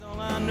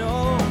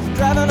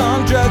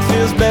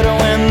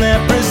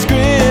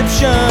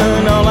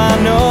destination. All I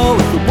know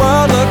is the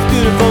world looks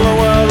beautiful, the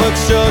world looks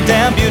so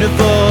damn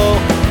beautiful.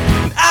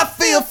 I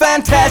feel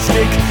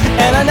fantastic,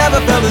 and I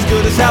never felt as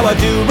good as how I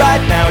do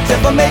right now.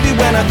 Except for maybe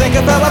when I think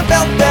of how I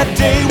felt that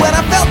day, when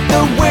I felt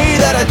the way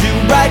that I do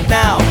right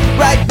now.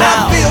 Right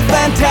now, I feel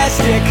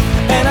fantastic,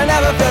 and I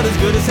never felt as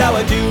good as how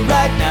I do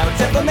right now.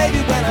 Except for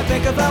maybe when I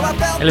think of how I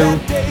felt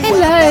that day.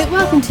 Hello,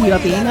 welcome to You're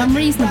Being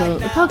Unreasonable,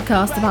 the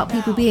podcast about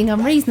people being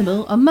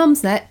unreasonable on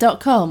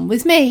mumsnet.com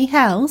with me,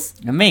 Hells.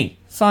 And me,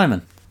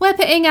 Simon. We're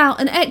putting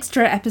out an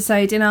extra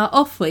episode in our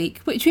off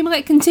week, which we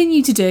might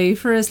continue to do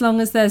for as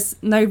long as there's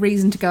no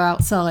reason to go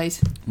outside.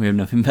 We have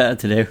nothing better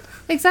to do.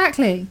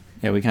 Exactly.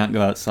 Yeah, we can't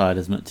go outside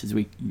as much as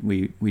we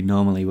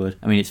normally would.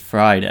 I mean, it's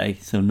Friday,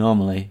 so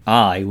normally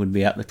I would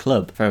be at the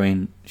club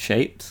throwing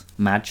shapes,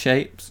 mad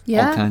shapes,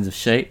 all kinds of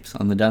shapes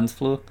on the dance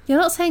floor. You're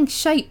not saying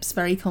shapes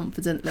very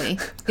confidently.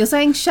 You're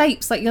saying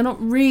shapes like you're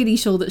not really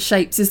sure that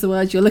shapes is the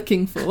word you're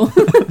looking for.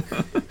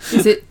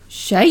 Is it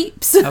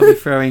shapes? I'll be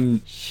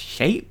throwing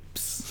shapes.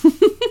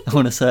 I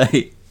want to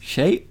say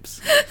shapes.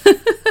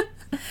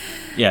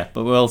 Yeah,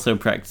 but we're also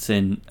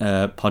practicing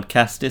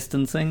podcast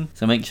distancing,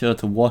 so make sure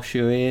to wash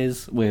your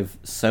ears with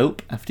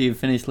soap after you've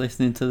finished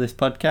listening to this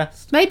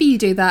podcast. Maybe you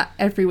do that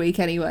every week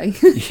anyway.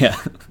 Yeah.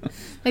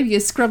 Maybe you're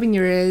scrubbing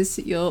your ears,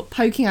 you're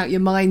poking out your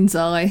mind's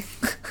eye,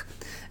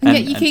 and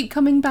yet you keep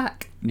coming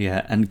back.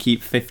 Yeah, and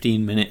keep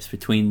 15 minutes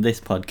between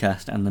this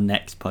podcast and the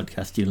next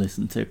podcast you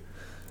listen to.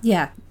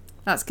 Yeah,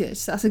 that's good.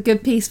 That's a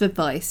good piece of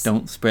advice.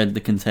 Don't spread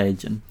the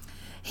contagion.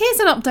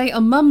 Here's an update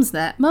on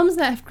Mumsnet.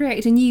 Mumsnet have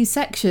created a new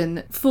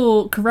section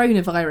for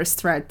coronavirus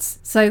threads.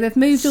 So they've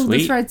moved all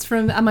the threads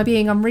from Am I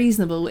Being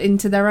Unreasonable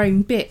into their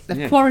own bit.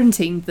 They've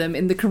quarantined them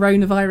in the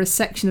coronavirus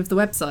section of the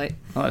website.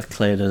 Well, that's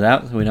cleared us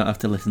out, so we don't have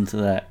to listen to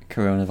that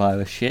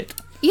coronavirus shit.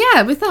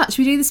 Yeah, with that, should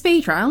we do the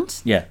speed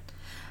round? Yeah.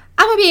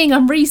 Am I being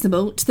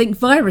unreasonable to think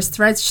virus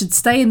threads should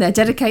stay in their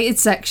dedicated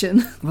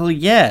section? Well,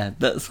 yeah,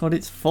 that's what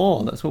it's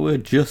for. That's what we were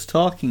just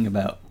talking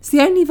about. It's the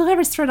only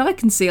virus thread I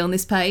can see on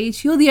this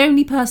page. You're the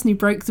only person who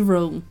broke the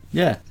rule.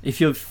 Yeah, if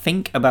you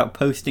think about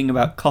posting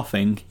about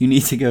coughing, you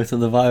need to go to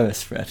the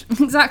virus thread.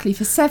 Exactly,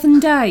 for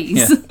 7 days.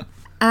 Yeah.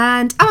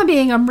 And am I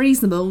being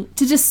unreasonable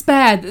to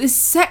despair that this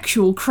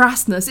sexual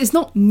crassness is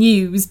not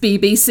news,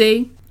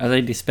 BBC? Are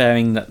they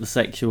despairing that the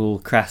sexual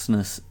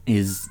crassness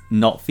is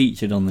not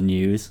featured on the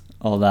news?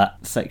 Or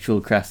that sexual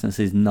crassness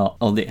is not,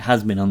 or it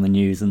has been on the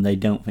news and they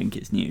don't think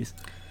it's news?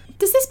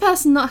 Does this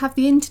person not have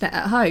the internet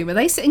at home? Are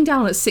they sitting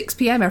down at 6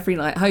 p.m. every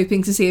night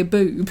hoping to see a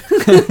boob?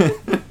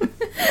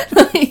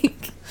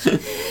 Like,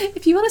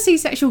 if you want to see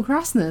sexual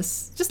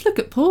crassness, just look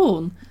at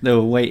porn. They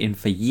were waiting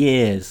for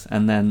years,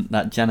 and then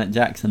that Janet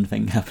Jackson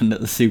thing happened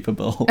at the Super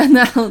Bowl. And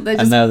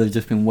now they've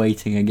just been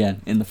waiting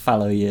again in the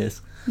fallow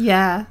years.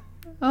 Yeah.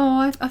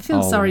 Oh, I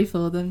feel sorry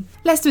for them.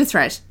 Let's do a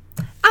thread.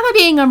 Am I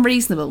being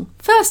unreasonable?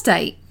 First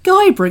date.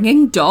 Guy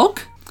bringing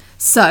dog?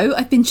 So,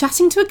 I've been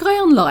chatting to a guy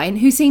online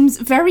who seems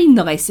very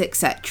nice,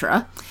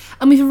 etc.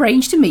 And we've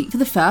arranged to meet for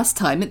the first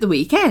time at the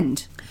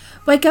weekend.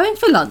 We're going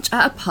for lunch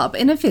at a pub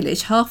in a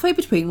village halfway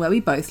between where we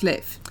both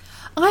live.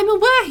 I'm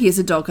aware he is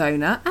a dog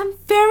owner and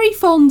very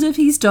fond of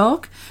his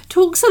dog,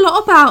 talks a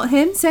lot about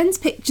him, sends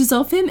pictures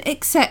of him,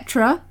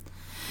 etc.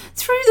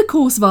 Through the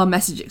course of our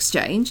message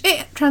exchange,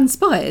 it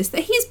transpires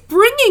that he's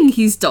bringing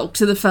his dog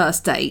to the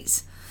first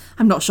date.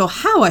 I'm not sure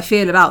how I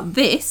feel about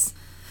this.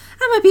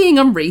 Am I being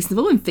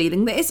unreasonable in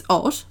feeling that it's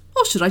odd,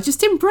 or should I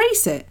just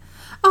embrace it?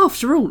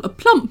 After all, a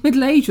plump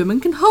middle-aged woman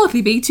can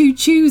hardly be too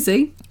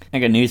choosy. I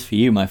got news for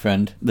you, my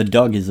friend. The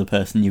dog is the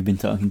person you've been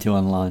talking to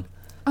online.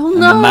 Oh,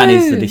 and no! The man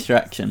is the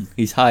distraction.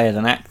 He's hired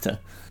an actor.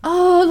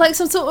 Oh, like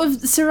some sort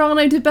of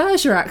Cyrano de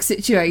Bergerac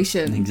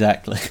situation.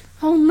 Exactly.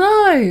 Oh,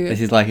 no!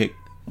 This is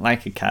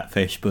like a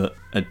catfish, but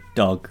a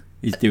dog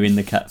is doing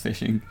the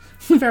catfishing.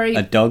 Very...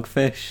 A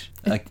dogfish.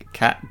 A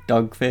cat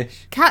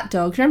dogfish. Cat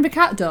dog. Remember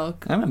Cat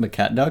Dog? I remember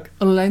Cat Dog.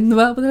 All alone in the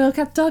world with a little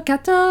cat dog,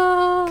 cat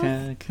dog.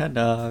 Cat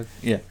Dog.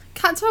 Yeah.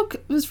 Cat Dog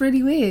was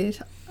really weird.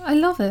 I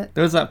love it.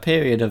 There was that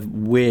period of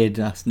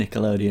weird-ass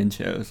Nickelodeon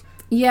shows.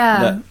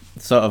 Yeah.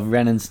 That sort of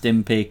Ren and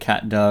Stimpy,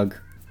 Cat Dog.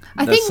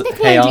 I think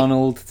Nickelodeon... Hey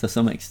Arnold, to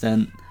some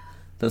extent.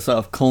 That sort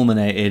of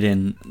culminated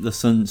in the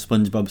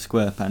SpongeBob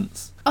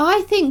SquarePants.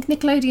 I think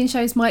Nickelodeon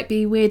shows might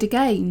be weird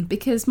again,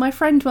 because my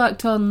friend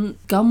worked on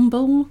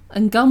Gumball,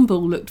 and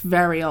Gumball looked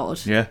very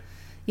odd. Yeah.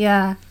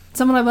 Yeah.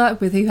 Someone I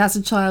work with who has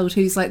a child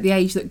who's like the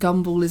age that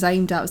Gumball is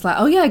aimed at was like,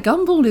 oh yeah,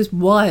 Gumball is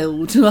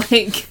wild.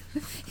 Like,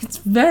 it's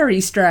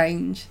very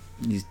strange.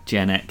 These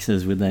Gen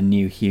Xers with their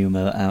new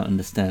humour that I don't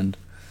understand.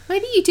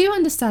 Maybe you do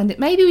understand it.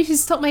 Maybe we should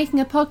stop making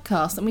a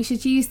podcast and we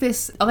should use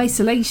this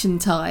isolation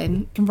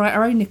time and write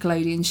our own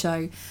Nickelodeon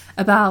show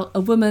about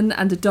a woman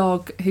and a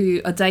dog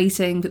who are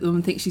dating, but the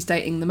woman thinks she's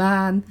dating the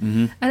man.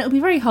 Mm-hmm. And it'll be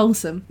very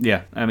wholesome.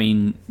 Yeah, I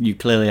mean, you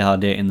clearly are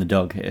dating the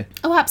dog here.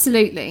 Oh,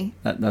 absolutely.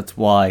 That's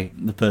why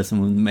the person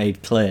was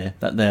made clear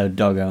that they're a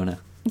dog owner.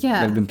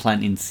 Yeah. They've been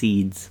planting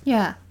seeds.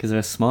 Yeah. Because they're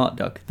a smart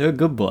dog. They're a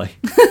good boy.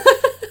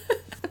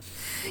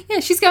 Yeah,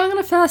 she's going on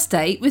a first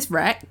date with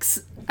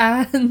Rex,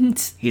 and...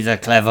 He's a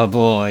clever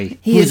boy.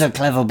 He's a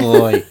clever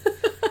boy.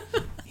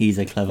 he's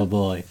a clever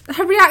boy.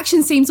 Her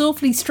reaction seems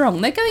awfully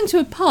strong. They're going to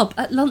a pub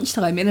at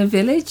lunchtime in a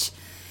village.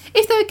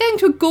 If they were going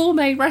to a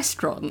gourmet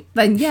restaurant,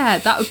 then yeah,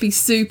 that would be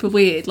super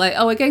weird. Like,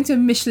 oh, we're going to a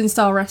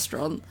Michelin-star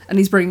restaurant and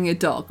he's bringing a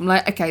dog. I'm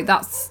like, okay,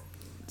 that's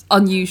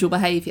unusual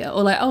behaviour.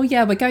 Or like, oh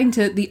yeah, we're going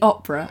to the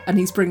opera and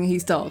he's bringing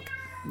his dog.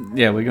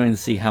 Yeah, we're going to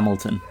see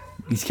Hamilton.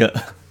 He's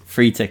got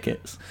free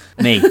tickets.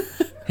 Me,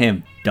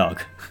 him,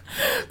 dog.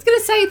 I was going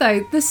to say,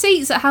 though, the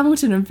seats at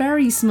Hamilton are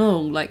very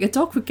small. Like, a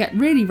dog would get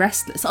really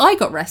restless. I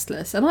got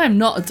restless, and I am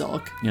not a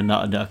dog. You're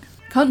not a dog.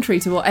 Contrary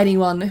to what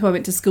anyone who I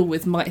went to school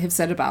with might have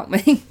said about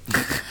me.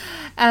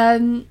 Yeah,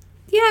 and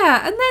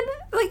then,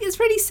 like, it's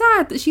really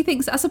sad that she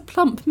thinks as a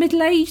plump,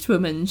 middle-aged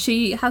woman,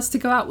 she has to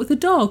go out with a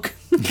dog.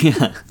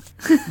 Yeah.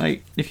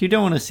 Like, if you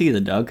don't want to see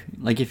the dog,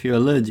 like if you're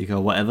allergic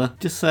or whatever,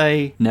 just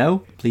say,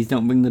 no, please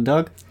don't bring the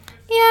dog.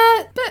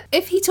 Yeah, but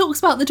if he talks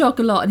about the dog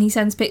a lot and he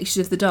sends pictures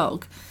of the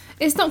dog,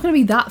 it's not going to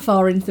be that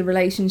far into the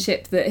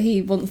relationship that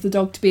he wants the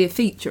dog to be a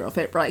feature of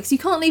it, right? Because you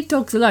can't leave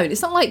dogs alone.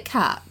 It's not like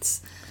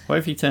cats. What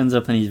if he turns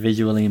up and he's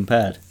visually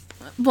impaired?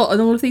 What,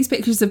 and all of these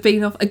pictures have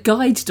been of a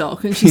guide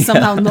dog and she's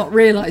somehow not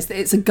realised that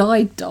it's a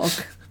guide dog.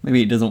 Maybe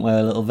he doesn't wear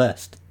a little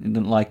vest. He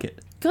doesn't like it.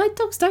 Guide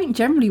dogs don't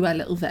generally wear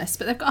little vests,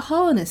 but they've got a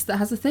harness that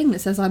has a thing that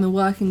says, I'm a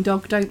working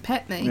dog, don't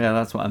pet me. Yeah,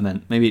 that's what I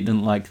meant. Maybe it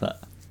doesn't like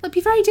that. That'd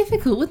be very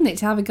difficult, wouldn't it,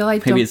 to have a guide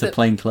dog? Maybe it's a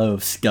plain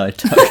clothes guide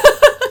dog.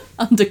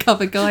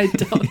 Undercover guide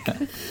dog.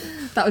 Yeah.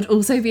 That would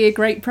also be a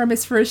great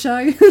premise for a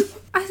show.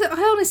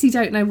 I honestly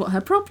don't know what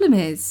her problem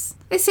is.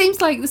 It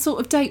seems like the sort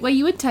of date where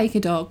you would take a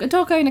dog. A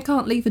dog owner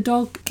can't leave a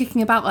dog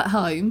kicking about at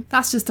home.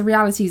 That's just the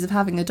realities of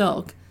having a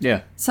dog.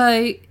 Yeah.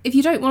 So if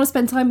you don't want to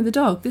spend time with the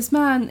dog, this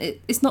man,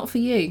 it's not for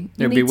you.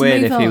 It'd be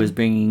weird if he was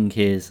bringing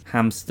his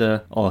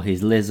hamster or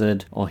his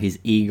lizard or his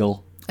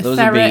eagle. A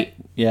ferret.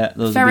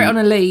 Those ferret would be...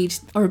 on a lead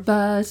or a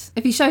bird.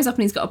 If he shows up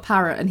and he's got a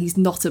parrot and he's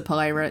not a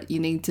pirate, you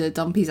need to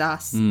dump his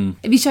ass.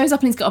 If he shows up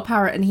and he's got a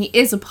parrot and he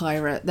is a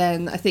pirate,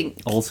 then I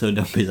think... Also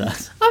dump his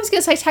ass. I was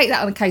going to say take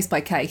that on a case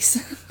by case.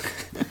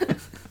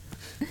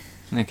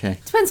 Okay.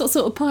 Depends what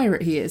sort of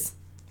pirate he is.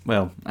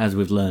 Well, as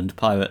we've learned,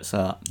 pirates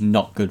are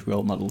not good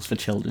role models for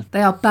children.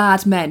 They are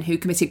bad men who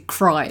committed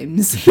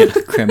crimes.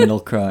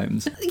 Criminal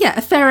crimes. Yeah,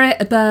 a ferret,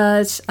 a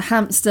bird, a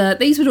hamster,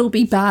 these would all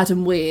be bad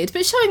and weird.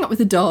 But showing up with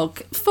a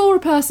dog, for a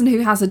person who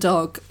has a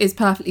dog, is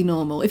perfectly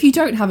normal. If you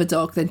don't have a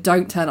dog, then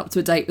don't turn up to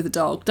a date with a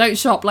dog. Don't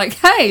show up like,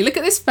 hey, look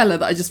at this fella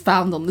that I just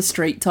found on the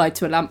street tied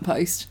to a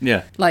lamppost.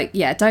 Yeah. Like,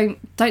 yeah, don't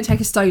take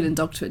a stolen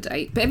dog to a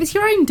date. But if it's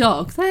your own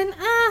dog, then,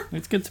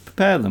 It's good to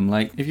prepare them.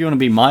 Like, if you want to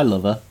be my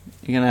lover,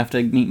 you're going to have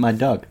to meet my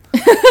dog.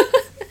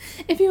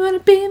 If you want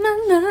to be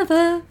my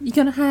lover, you're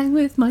going to hang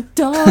with my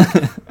dog.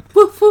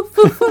 Woof, woof,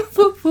 woof, woof,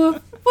 woof,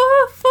 woof,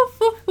 woof, woof,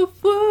 woof,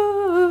 woof,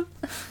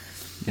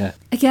 woof. Yeah.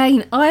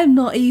 Again, I am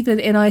not even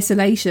in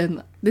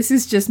isolation. This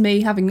is just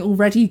me having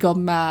already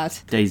gone mad.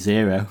 Day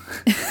 0.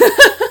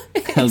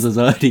 Elsa's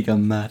already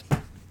gone mad.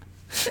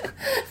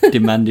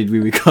 Demanded we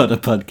record a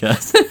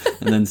podcast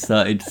and then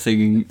started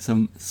singing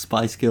some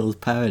Spice Girls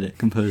parody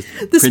composed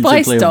The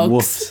Spice principally of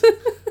Dogs. woofs.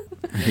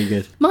 Very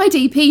good. My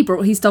DP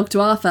brought his dog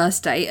to our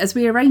first date as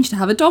we arranged to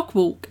have a dog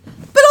walk.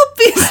 But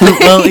obviously...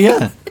 Well,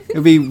 yeah.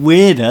 It'd be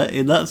weirder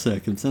in that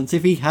circumstance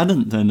if he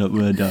hadn't turned up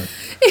with a dog.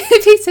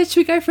 If he said, should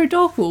we go for a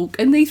dog walk?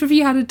 And neither of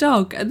you had a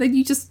dog. And then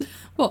you just,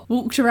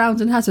 walked around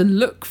and had to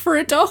look for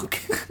a dog?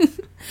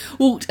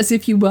 Walked as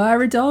if you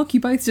were a dog? You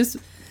both just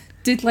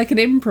did like an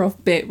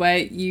improv bit where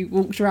you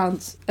walked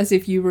around as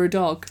if you were a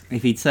dog.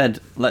 If he'd said,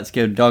 let's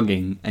go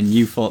dogging, and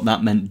you thought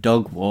that meant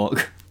dog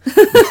walk,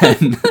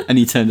 and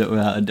he turned up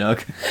without a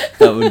dog,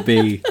 that would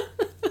be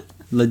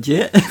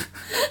legit.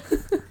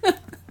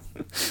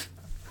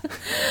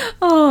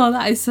 Oh,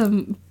 that is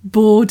some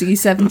bawdy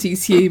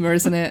 70s humour,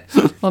 isn't it?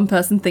 One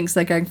person thinks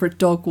they're going for a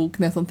dog walk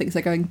and the other one thinks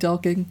they're going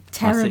dogging.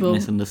 Terrible. Classic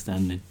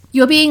misunderstanding.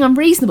 You're being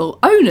unreasonable.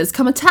 Owners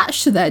come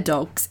attached to their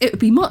dogs. It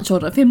would be much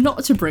odder for him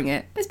not to bring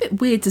it. It's a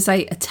bit weird to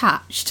say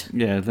attached.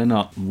 Yeah, they're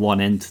not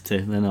one entity.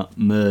 They're not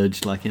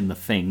merged like in The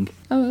Thing.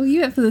 Oh, well,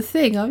 you went for The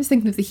Thing. I was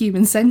thinking of the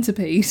human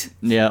centipede.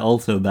 Yeah,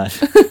 also bad.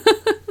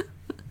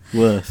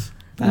 Worse.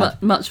 Bad.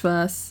 Much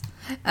worse.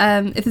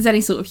 If there's any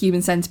sort of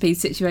human centipede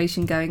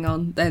situation going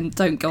on, then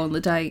don't go on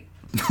the date.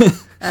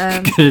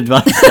 Good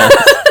advice, guys.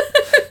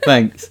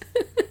 Thanks.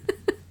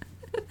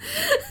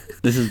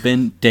 This has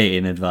been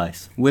dating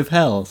advice with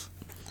Hells.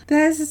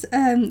 There's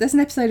an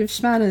episode of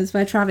Schmanners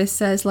where Travis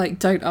says, like,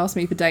 don't ask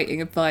me for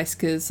dating advice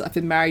because I've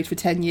been married for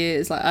 10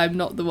 years. Like, I'm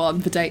not the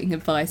one for dating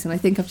advice. And I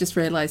think I've just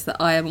realised that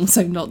I am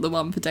also not the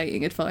one for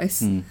dating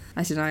advice.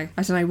 I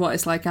don't know what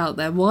it's like out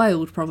there.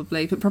 Wild,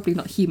 probably, but probably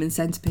not human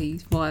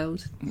centipede.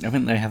 Wild. I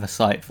think they have a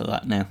site for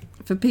that now.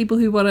 For people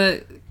who want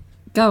to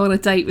go on a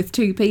date with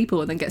two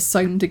people and then get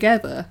sewn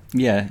together.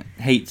 Yeah,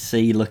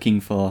 HC looking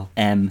for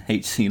M,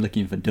 HC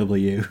looking for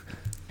W,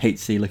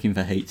 HC looking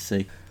for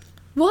HC.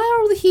 Why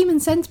are all the human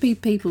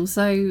centipede people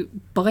so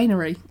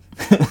binary?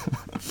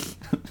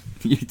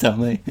 You tell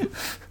me.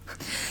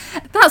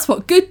 That's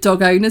what good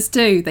dog owners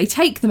do. They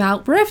take them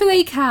out wherever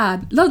they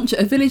can. Lunch at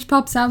a village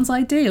pub sounds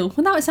ideal.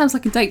 Well, now it sounds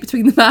like a date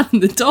between the man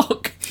and the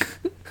dog.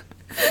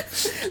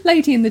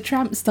 Lady in the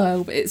Tramp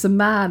style, but it's a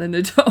man and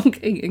a dog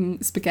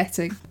eating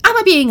spaghetti. Am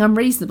I being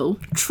unreasonable?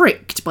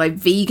 Tricked by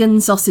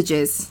vegan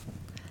sausages.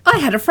 I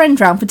had a friend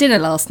round for dinner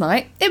last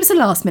night. It was a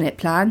last minute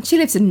plan. She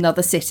lives in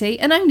another city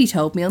and only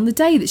told me on the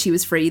day that she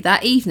was free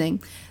that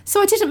evening,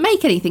 so I didn't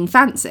make anything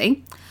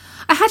fancy.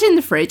 I had in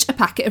the fridge a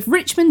packet of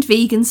Richmond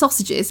vegan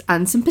sausages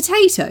and some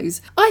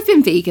potatoes. I've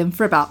been vegan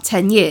for about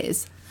 10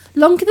 years,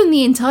 longer than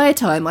the entire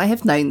time I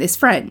have known this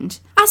friend.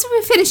 As we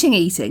were finishing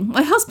eating,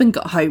 my husband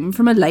got home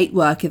from a late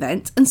work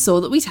event and saw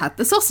that we'd had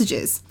the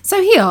sausages.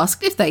 So he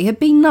asked if they had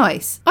been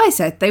nice. I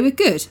said they were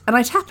good and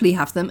I'd happily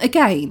have them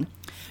again.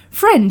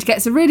 Friend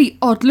gets a really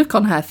odd look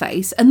on her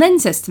face and then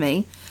says to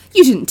me,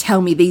 "You didn't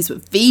tell me these were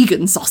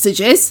vegan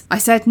sausages." I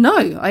said,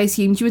 "No, I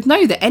assumed you would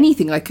know that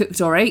anything I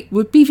cooked or ate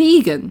would be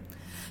vegan."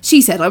 She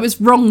said I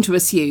was wrong to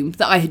assume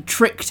that I had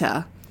tricked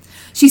her.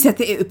 She said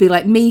that it would be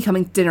like me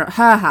coming to dinner at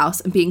her house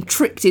and being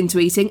tricked into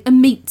eating a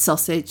meat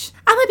sausage.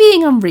 Am I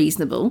being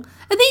unreasonable?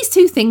 Are these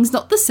two things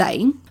not the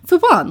same? For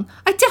one,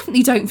 I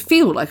definitely don't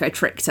feel like I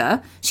tricked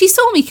her. She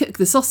saw me cook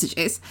the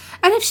sausages,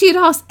 and if she had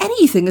asked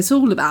anything at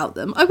all about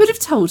them, I would have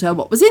told her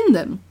what was in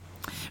them.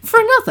 For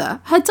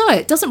another, her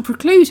diet doesn't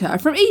preclude her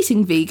from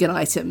eating vegan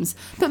items,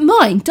 but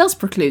mine does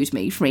preclude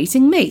me from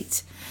eating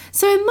meat.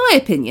 So in my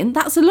opinion,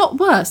 that's a lot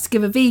worse to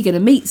give a vegan a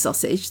meat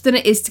sausage than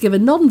it is to give a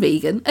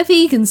non-vegan a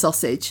vegan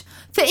sausage.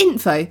 For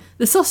info,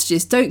 the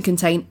sausages don't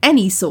contain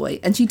any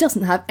soy and she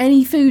doesn't have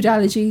any food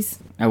allergies.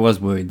 I was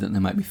worried that there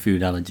might be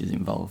food allergies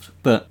involved,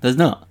 but there's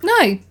not.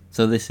 No,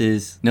 So this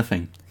is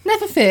nothing.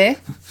 never fear.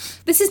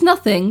 This is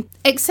nothing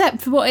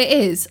except for what it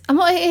is. And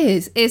what it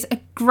is a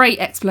great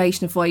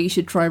explanation of why you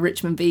should try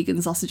Richmond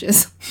vegan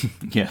sausages.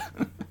 Yeah.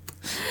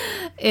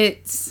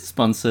 It's...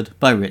 Sponsored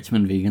by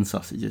Richmond Vegan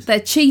Sausages. They're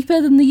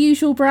cheaper than the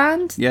usual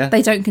brand. Yeah.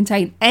 They don't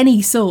contain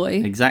any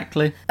soy.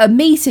 Exactly. A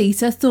meat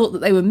eater thought that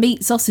they were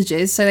meat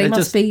sausages, so they They're must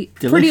just be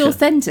pretty delicious.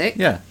 authentic.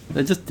 Yeah,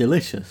 they're just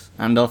delicious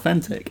and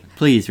authentic.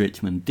 Please,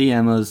 Richmond,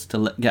 DM us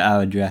to get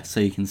our address so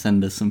you can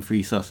send us some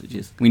free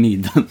sausages. We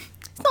need them.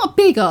 It's not a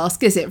big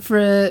ask, is it, for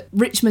a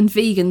Richmond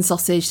vegan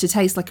sausage to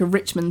taste like a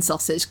Richmond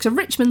sausage? Because a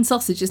Richmond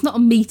sausage is not a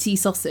meaty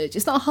sausage.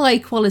 It's not a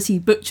high-quality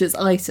butcher's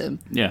item.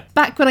 Yeah.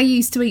 Back when I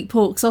used to eat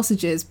pork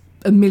sausages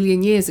a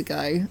million years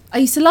ago, I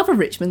used to love a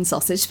Richmond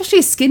sausage, especially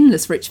a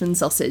skinless Richmond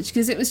sausage,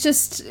 because it was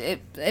just,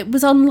 it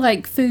was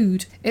unlike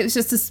food. It was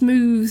just a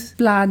smooth,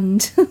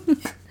 bland,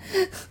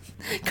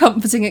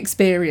 comforting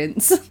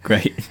experience.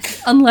 Great.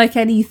 Unlike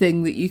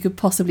anything that you could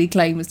possibly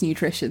claim as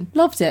nutrition.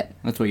 Loved it.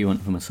 That's what you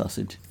want from a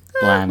sausage.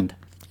 Bland.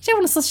 You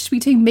don't want a sausage to be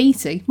too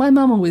meaty. My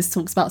mum always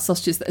talks about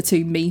sausages that are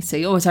too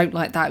meaty. Oh, I don't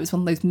like that. It was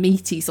one of those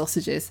meaty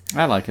sausages.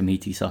 I like a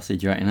meaty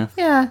sausage, right enough.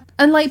 Yeah.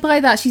 And like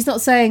by that, she's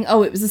not saying,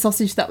 oh, it was a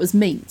sausage that was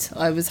meat.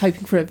 I was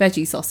hoping for a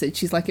veggie sausage.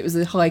 She's like, it was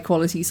a high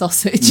quality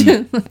sausage.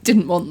 I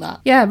didn't want that.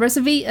 Yeah, whereas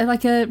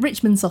like a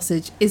Richmond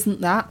sausage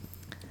isn't that.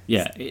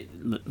 Yeah,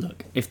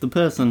 look, if the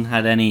person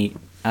had any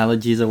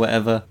allergies or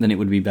whatever, then it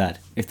would be bad.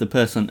 If the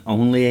person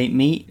only ate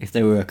meat, if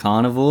they were a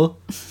carnivore,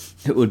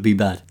 it would be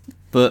bad.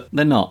 But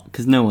they're not,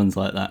 because no one's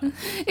like that.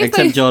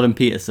 Except Jordan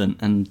Peterson,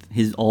 and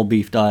his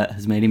all-beef diet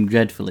has made him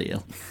dreadfully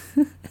ill.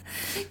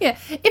 Yeah,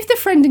 if the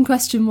friend in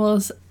question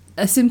was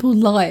a simple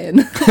lion,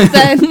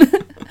 then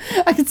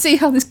I could see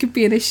how this could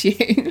be an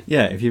issue.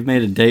 Yeah, if you've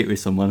made a date with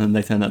someone and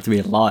they turn out to be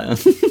a lion,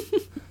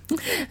 And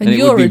then it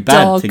you're would be a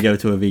bad dog. to go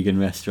to a vegan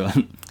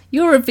restaurant.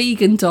 You're a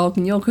vegan dog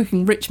and you're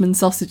cooking Richmond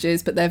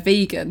sausages, but they're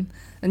vegan.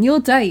 And your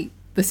date,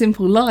 the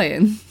simple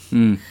lion,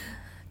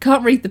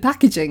 can't read the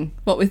packaging,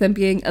 what with them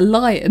being a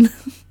lion.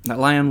 That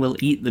lion will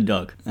eat the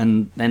dog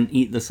and then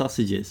eat the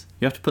sausages.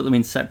 You have to put them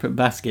in separate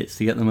baskets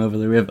to get them over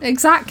the river.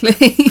 Exactly.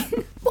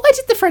 Why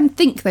did the friend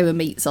think they were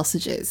meat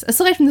sausages?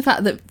 Aside from the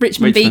fact that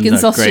Richmond vegan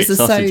sausages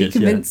are so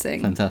convincing.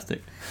 Yeah,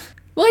 fantastic.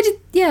 Why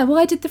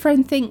did the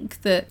friend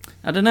think that...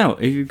 I don't know.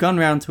 If you've gone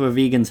round to a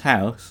vegan's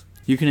house,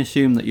 you can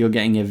assume that you're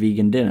getting a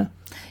vegan dinner.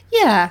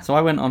 Yeah. So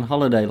I went on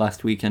holiday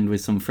last weekend with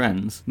some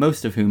friends,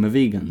 most of whom are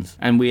vegans,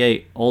 and we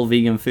ate all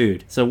vegan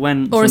food. So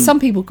when Or as some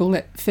people call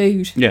it,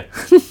 food. Yeah.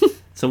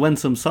 So when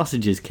some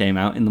sausages came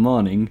out in the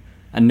morning,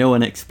 and no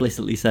one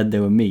explicitly said they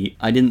were meat,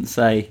 I didn't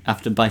say,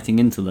 after biting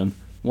into them,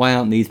 why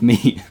aren't these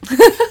meat?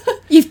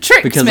 You've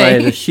tricked Because me. I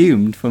had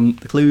assumed from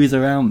the clues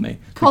around me,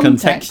 the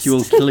Context.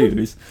 contextual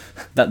clues,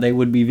 that they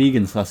would be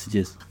vegan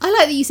sausages. I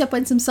like that you said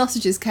when some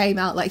sausages came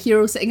out, like you're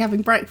all sitting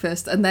having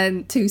breakfast and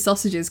then 2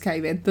 sausages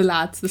came in.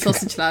 The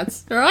sausage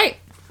lads. All right?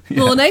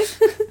 Morning.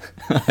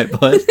 Right,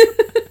 boys?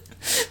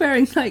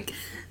 Wearing like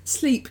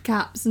sleep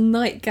caps and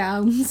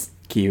nightgowns.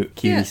 Cute,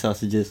 cutie Yeah.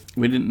 sausages.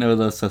 We didn't know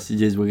those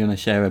sausages were going to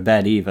share a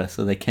bed either,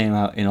 so they came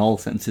out in all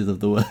senses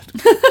of the word.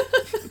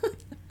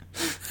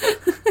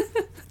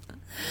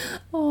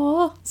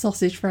 Aw,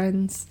 sausage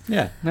friends.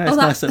 Yeah, no, it's Oh,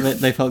 nice that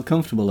they felt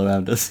comfortable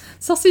around us.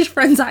 Sausage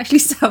friends actually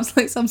sounds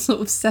like some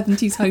sort of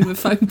 70s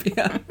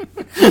homophobia.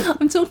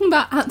 I'm talking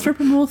about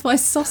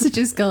anthropomorphised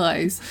sausages,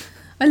 guys.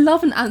 I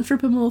love an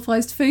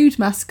anthropomorphised food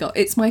mascot.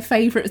 It's my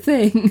favourite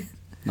thing.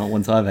 Not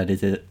once I've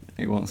edited it.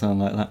 It won't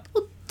sound like that.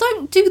 Well,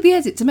 don't do the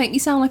edit to make me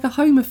sound like a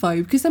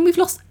homophobe, because then we've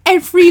lost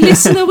every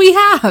listener we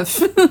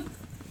have.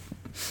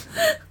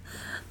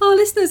 Our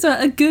listeners are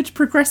a good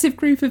progressive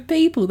group of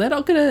people. They're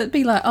not going to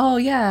be like, oh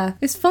yeah,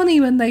 it's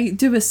funny when they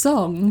do a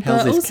song,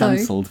 Hell's but is also...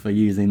 cancelled for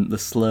using the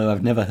slur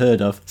I've never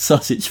heard of,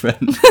 sausage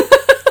friend.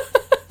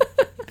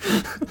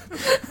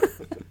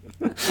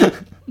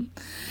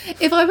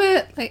 If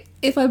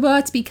I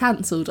were to be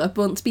cancelled, I'd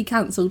want to be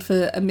cancelled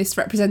for a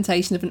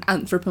misrepresentation of an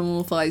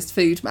anthropomorphised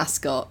food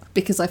mascot,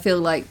 because I feel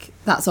like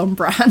that's on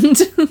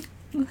brand.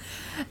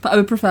 But I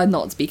would prefer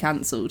not to be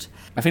cancelled.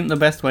 I think the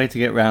best way to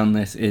get around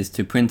this is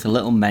to print a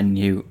little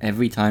menu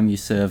every time you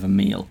serve a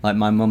meal, like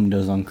my mum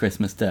does on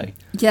Christmas Day.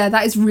 Yeah,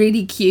 that is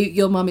really cute.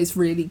 Your mum is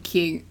really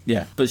cute.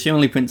 Yeah, but she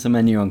only prints a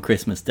menu on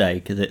Christmas Day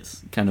because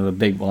it's kind of a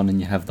big one and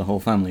you have the whole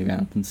family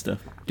round and stuff.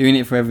 Doing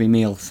it for every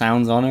meal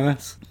sounds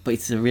onerous, but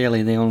it's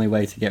really the only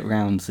way to get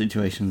round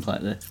situations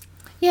like this.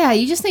 Yeah,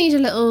 you just need a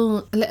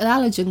little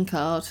allergen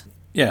card.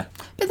 Yeah.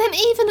 But then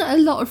even at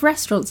a lot of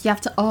restaurants, you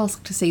have to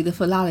ask to see the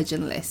full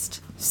allergen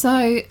list.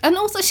 So, and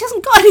also she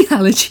hasn't got any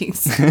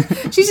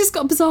allergies. She's just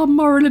got a bizarre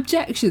moral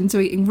objection to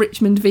eating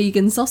Richmond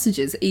vegan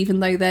sausages, even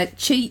though they're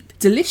cheap,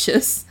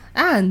 delicious,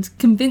 and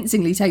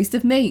convincingly taste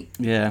of meat.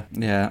 Yeah.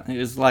 It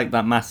was like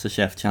that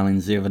MasterChef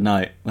challenge the other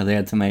night where they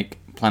had to make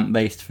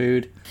plant-based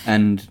food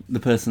and the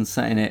person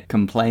setting it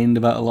complained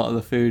about a lot of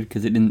the food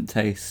because it didn't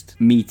taste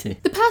meaty.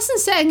 The person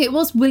setting it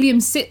was William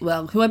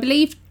Sitwell, who I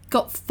believe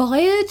got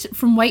fired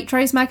from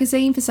Waitrose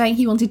magazine for saying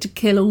he wanted to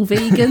kill all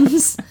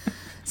vegans.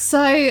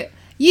 So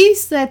you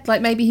said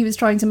like maybe he was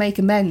trying to make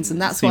amends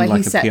and that's why Seemed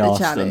like he a set PR the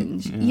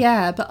challenge. stunt,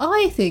 Yeah, but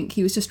I think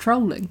he was just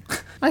trolling.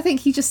 I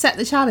think he just set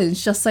the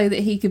challenge just so that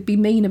he could be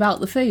mean about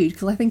the food,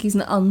 because I think he's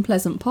an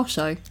unpleasant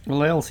posho. Well,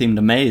 they all seemed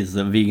amazed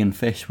that vegan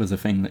fish was a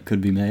thing that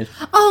could be made.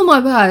 Oh my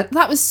word,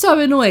 that was so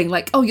annoying.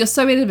 Like, oh, you're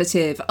so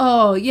innovative.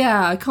 Oh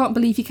yeah, I can't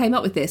believe you came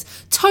up with this.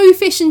 Toe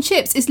fish and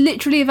chips is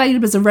literally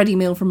available as a ready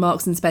meal from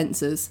Marks and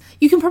Spencer's.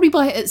 You can probably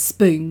buy it at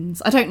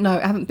Spoons. I don't know,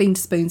 I haven't been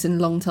to Spoons in a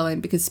long time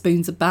because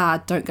Spoons are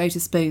bad. Don't go to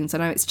Spoons. I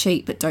know it's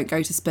cheap, but don't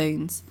go to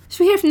Spoons. Should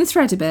we hear from the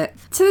thread a bit?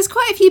 So there's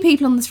quite a few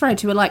people on the thread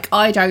who are like,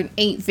 I don't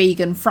eat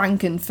vegan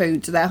Franken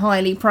foods. They're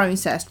highly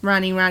processed.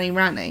 Ranny.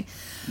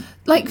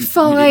 Like,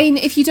 fine,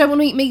 if you don't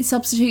want to eat meat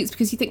substitutes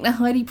because you think they're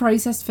highly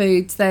processed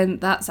foods, then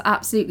that's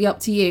absolutely up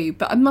to you.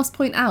 But I must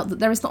point out that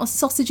there is not a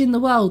sausage in the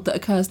world that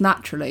occurs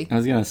naturally. I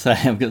was going to say,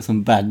 I've got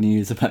some bad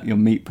news about your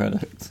meat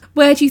products.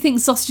 Where do you think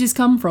sausages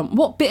come from?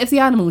 What bit of the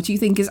animal do you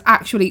think is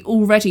actually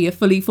already a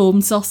fully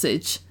formed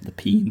sausage? The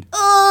peen.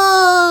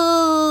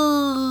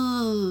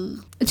 Oh!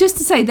 Just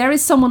to say, there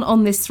is someone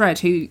on this thread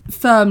who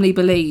firmly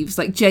believes,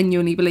 like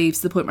genuinely believes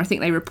to the point where I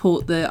think they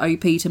report the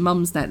OP to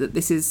Mumsnet that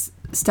this is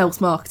stealth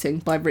marketing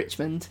by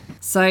Richmond.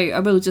 So I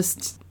will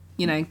just,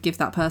 give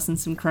that person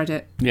some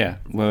credit. Yeah,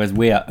 whereas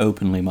we are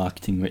openly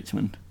marketing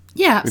Richmond.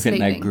 Yeah, We absolutely.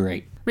 think they're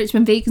great.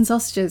 Richmond vegan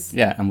sausages.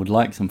 Yeah, and would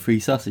like some free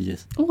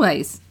sausages.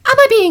 Always. Am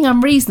I being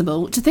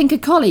unreasonable to think a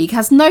colleague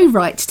has no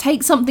right to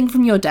take something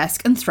from your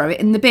desk and throw it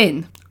in the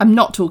bin? I'm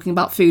not talking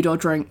about food or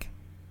drink.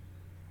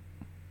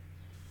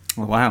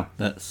 Well, wow,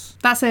 that's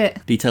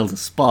it. details are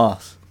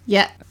sparse.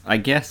 Yeah. I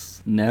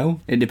guess no.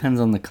 It depends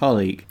on the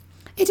colleague.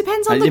 It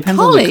depends on It the depends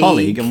colleague. on the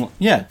colleague. And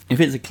yeah, if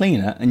it's a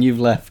cleaner and you've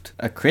left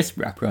a crisp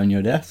wrapper on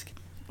your desk,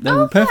 then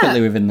Oh, perfectly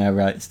yeah. within their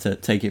rights to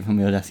take it from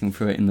your desk and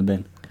throw it in the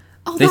bin.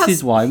 Oh, This that's-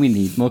 is why we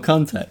need more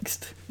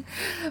context.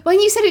 When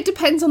you said it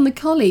depends on the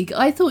colleague,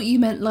 I thought you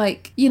meant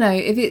like,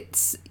 if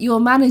it's your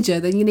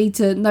manager, then you need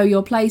to know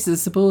your place as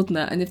a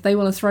subordinate. And if they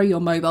want to throw your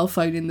mobile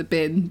phone in the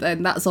bin,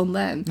 then that's on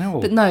them. No.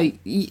 But no,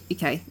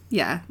 okay,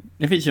 yeah.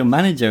 If it's your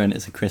manager and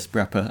it's a crisp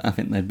wrapper, I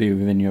think they'd be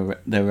within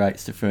their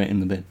rights to throw it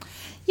in the bin.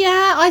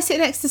 Yeah, I sit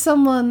next to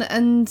someone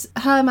and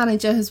her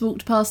manager has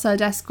walked past her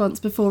desk once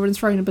before and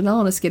thrown a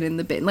banana skin in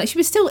the bin. Like, she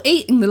was still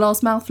eating the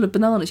last mouthful of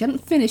banana. She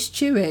hadn't finished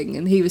chewing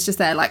and he was just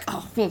there like,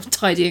 oh, well,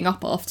 tidying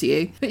up after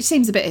you. Which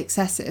seems a bit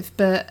excessive,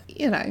 but,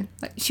 like,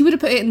 she would have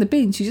put it in the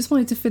bin. She just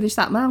wanted to finish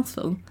that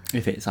mouthful.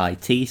 If it's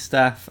IT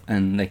staff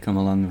and they come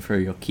along and throw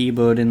your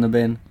keyboard in the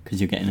bin because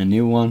you're getting a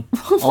new one,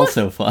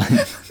 also fine.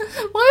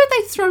 Why would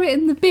they throw it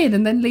in the bin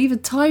and then leave a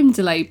time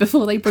delay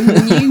before they bring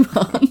the new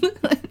one?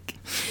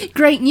 Like,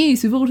 great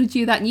news, we've ordered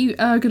you that new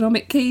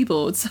ergonomic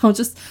keyboard, so I'll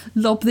just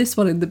lob this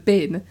one in the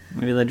bin.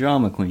 Maybe they're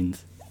drama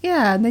queens.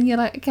 Yeah, and then you're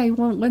like, okay,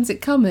 well, when's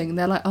it coming? And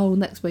they're like, oh,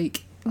 next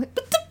week. I'm like,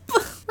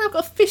 now I've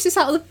got to fish this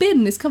out of the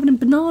bin. It's covered in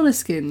banana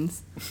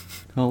skins.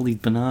 All these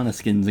banana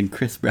skins and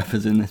crisp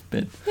wrappers in this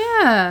bin.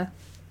 Yeah,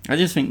 I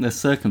just think the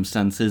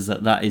circumstances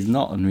that is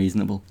not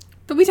unreasonable.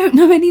 but we don't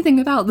know anything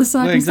about the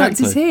Well,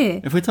 circumstances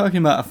here. If we're talking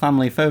about a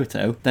family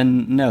photo,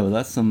 then no,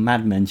 that's some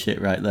Mad Men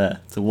shit right there.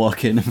 To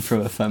walk in and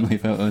throw a family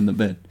photo in the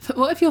bin. But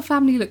what if your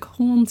family look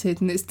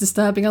haunted and it's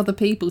disturbing other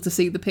people to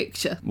see the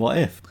picture? What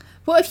if?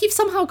 What if you've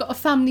somehow got a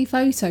family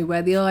photo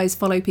where the eyes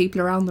follow people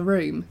around the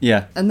room?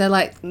 Yeah, And they're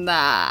like,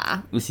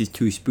 nah. this is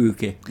too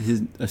spooky. This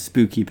is a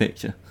spooky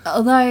picture.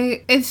 Although,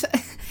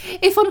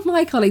 if one of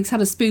my colleagues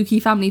had a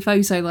spooky family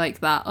photo like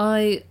that,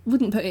 I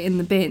wouldn't put it in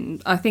the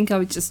bin. I think I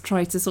would just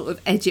try to sort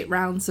of edge it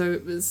round so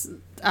it was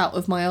out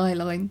of my eye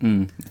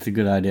line. It's a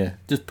good idea.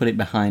 Just put it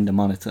behind a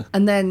monitor.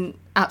 And then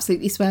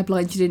absolutely swear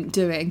blind you didn't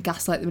do it and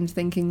gaslight them into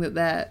thinking that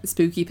their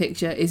spooky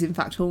picture is in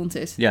fact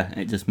haunted. Yeah,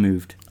 it just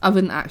moved. I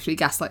wouldn't actually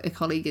gaslight a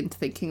colleague into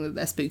thinking that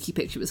their spooky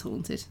picture was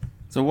haunted.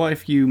 So what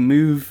if you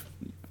move...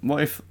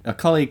 What if a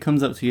colleague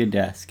comes up to your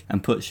desk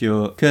and puts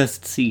your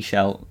cursed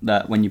seashell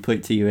that when you put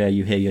it to your ear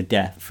you hear your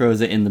death,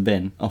 throws it in the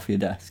bin off your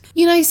desk?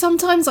 You know,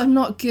 sometimes I'm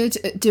not good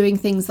at doing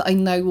things that I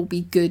know will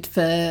be good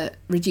for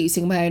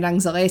reducing my own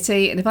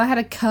anxiety. And if I had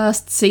a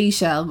cursed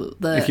seashell...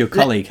 If your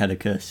colleague had a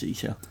cursed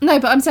seashell. No,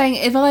 but I'm saying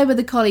if I were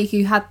the colleague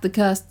who had the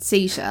cursed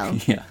seashell...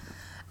 Yeah.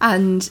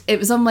 And it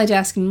was on my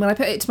desk, and when I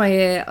put it to my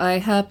ear, I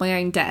heard my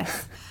own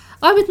death.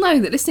 I would know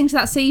that listening to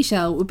that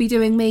seashell would be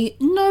doing me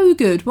no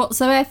good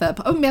whatsoever,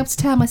 but I wouldn't be able to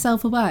tear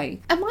myself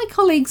away. And my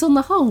colleagues on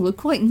the whole are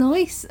quite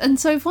nice, and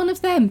so if one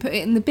of them put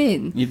it in the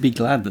bin... You'd be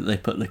glad that they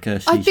put the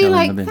cursed I'd seashell be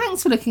like, in the bin.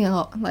 thanks for looking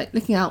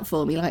out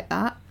for me like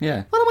that.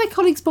 Yeah. One of my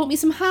colleagues bought me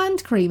some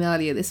hand cream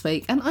earlier this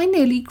week, and I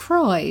nearly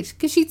cried,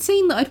 because she'd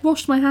seen that I'd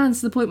washed my hands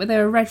to the point where they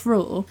were red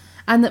raw,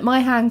 and that my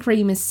hand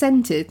cream is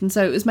scented, and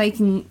so it was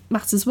making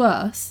matters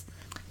worse.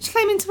 She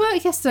came into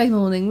work yesterday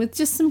morning with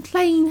just some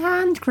plain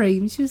hand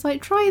cream. She was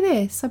like, try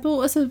this. I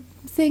bought us a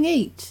thing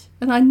each.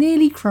 And I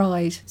nearly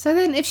cried. So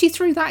then if she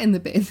threw that in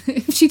the bin,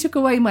 if she took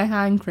away my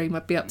hand cream,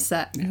 I'd be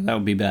upset. Yeah, that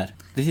would be bad.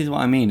 This is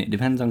what I mean. It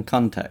depends on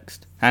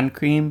context. Hand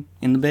cream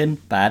in the bin,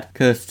 bad.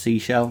 Cursed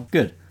seashell,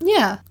 good.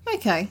 Yeah,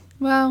 okay.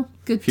 Well,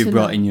 good If to you know.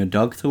 brought in your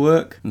dog to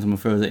work and someone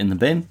throws it in the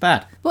bin,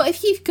 bad. What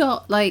if you've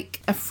got,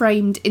 like, a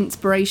framed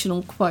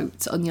inspirational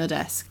quote on your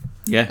desk?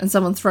 Yeah. And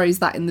someone throws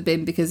that in the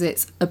bin because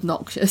it's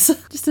obnoxious.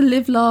 Just a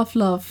live, laugh,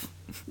 love.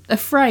 A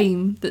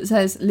frame that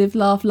says live,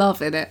 laugh,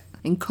 love in it,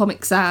 in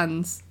Comic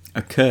Sans.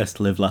 A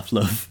cursed live, laugh,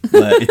 love,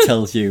 where it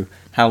tells you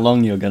how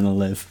long you're going to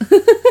live,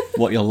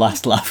 what your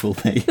last laugh will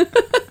be,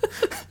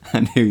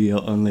 and who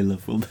your only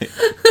love will be.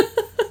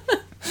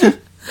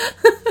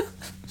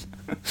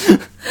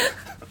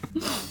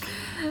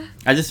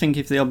 I just think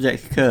if the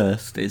object's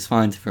cursed, it's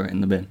fine to throw it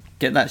in the bin.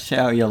 Get that shit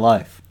out of your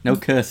life. No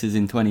curses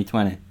in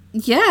 2020.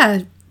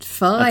 Yeah,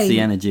 fine. That's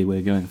the energy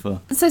we're going for.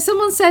 So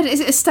someone said,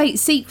 is it a state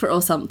secret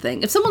or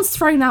something? If someone's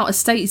thrown out a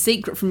state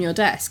secret from your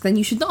desk, then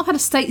you should not have had a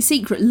state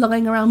secret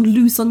lying around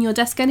loose on your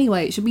desk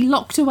anyway. It should be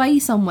locked away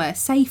somewhere,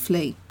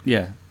 safely.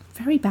 Yeah.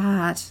 Very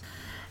bad.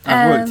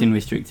 I've worked in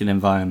restricted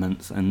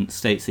environments, and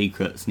state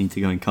secrets need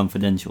to go in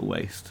confidential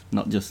waste,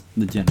 not just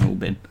the general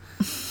bin.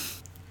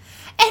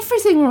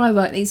 Everything where I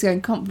work needs to go in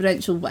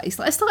confidential waste.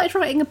 Like I started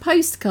writing a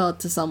postcard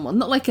to someone,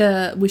 not like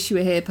a wish you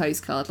were here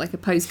postcard, like a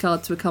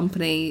postcard to a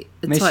company,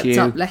 a Miss typed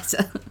you. up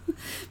letter.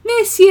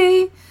 Miss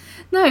you.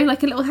 No,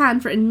 like a little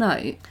handwritten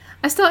note.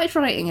 I started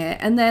writing it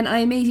and then I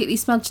immediately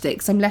smudged it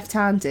because I'm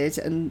left-handed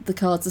and the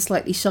cards are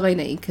slightly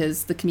shiny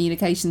because the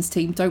communications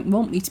team don't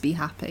want me to be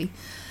happy.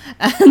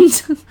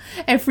 And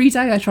every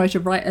day I try to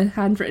write a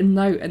handwritten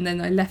note and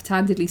then I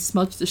left-handedly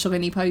smudge the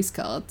shiny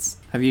postcards.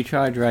 Have you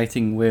tried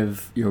writing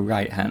with your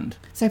right hand?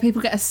 So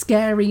people get a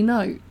scary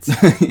note.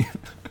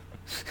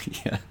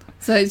 Yeah.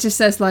 So it just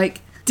says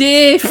like,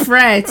 Dear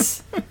Fred,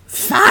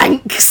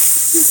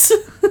 thanks.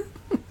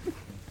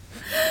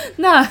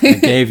 No. I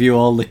gave you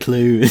all the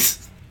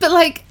clues. But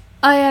like,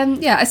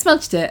 I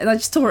smudged it and I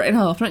just tore it in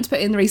half. I went to put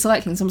it in the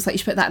recycling. Someone's like, you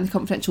should put that in the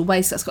confidential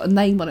waste. That's got a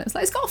name on it. It's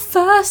like, it's got a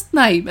first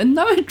name and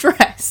no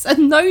address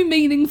and no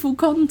meaningful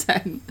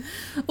content.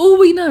 All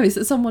we know is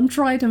that someone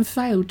tried and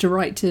failed to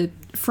write to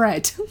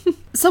Fred.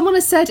 Someone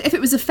has said if it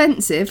was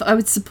offensive, I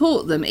would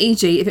support them,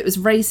 e.g. if it was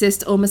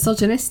racist or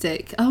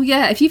misogynistic. Oh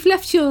yeah, if you've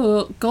left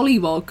your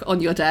gollywog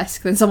on your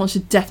desk, then someone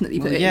should definitely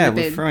put it in the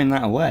bin. Yeah, we're throwing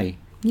that away.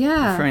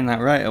 Yeah. We're throwing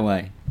that right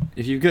away.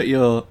 If you've got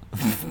your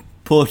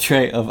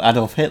portrait of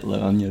Adolf Hitler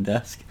on your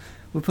desk,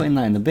 we're putting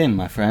that in the bin,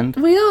 my friend.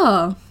 We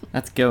are.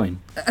 That's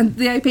going. And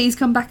the OP's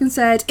come back and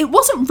said, it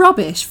wasn't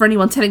rubbish for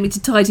anyone telling me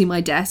to tidy my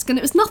desk, and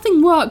it was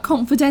nothing work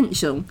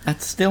confidential.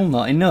 That's still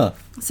not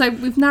enough. So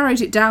we've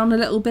narrowed it down a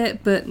little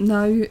bit, but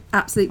no,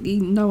 absolutely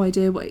no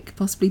idea what it could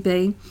possibly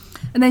be.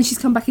 And then she's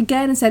come back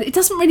again and said, it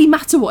doesn't really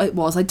matter what it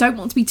was. I don't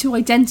want to be too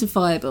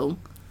identifiable.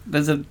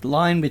 There's a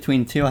line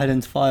between too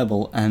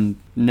identifiable and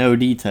no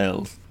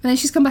details. And then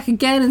she's come back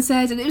again and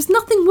said, and it was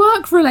nothing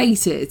work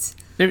related.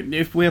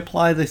 If we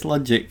apply this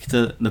logic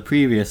to the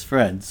previous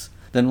threads,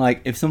 then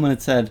like if someone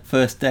had said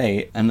first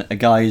date and a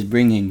guy is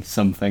bringing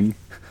something,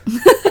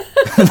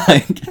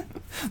 like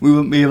we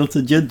wouldn't be able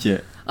to judge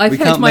it. We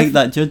can't make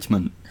that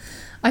judgment.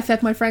 I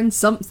fed my friend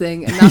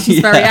something and now she's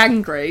Yeah. very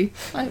angry.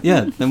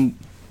 Yeah, then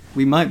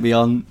we might be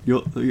on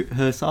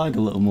her side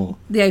a little more.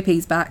 The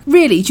OP's back.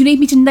 Really? Do you need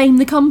me to name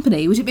the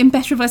company? Would it have been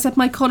better if I said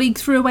my colleague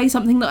threw away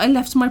something that I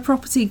left on my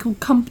property called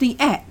Company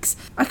X?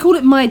 I call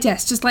it my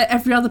desk, just like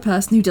every other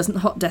person who doesn't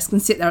hot desk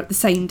and sit there at the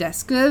same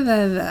desk.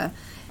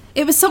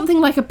 It was something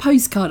like a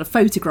postcard, a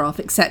photograph,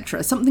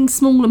 etc. Something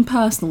small and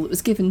personal that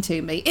was given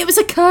to me. It was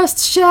a cursed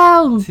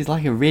shell. This is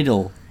like a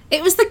riddle.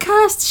 It was the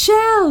cursed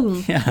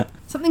shell. Yeah.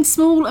 Something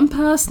small and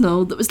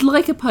personal that was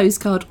like a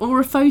postcard or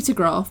a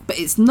photograph, but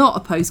it's not a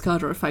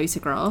postcard or a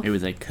photograph. It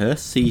was a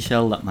cursed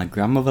seashell that my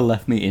grandmother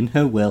left me in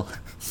her will.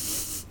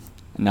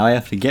 Now I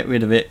have to get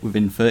rid of it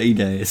within 30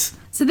 days.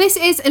 So this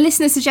is a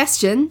listener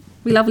suggestion.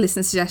 We love a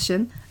listener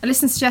suggestion. A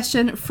listener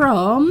suggestion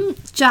from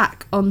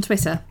Jack on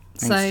Twitter.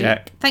 Thanks,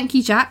 Jack. Thank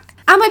you, Jack.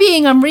 Am I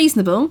being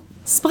unreasonable?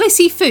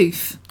 Spicy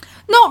foof.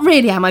 Not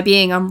really am I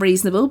being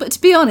unreasonable, but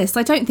to be honest,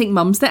 I don't think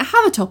Mum's let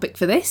have a topic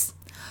for this.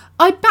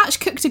 I batch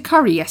cooked a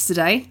curry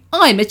yesterday.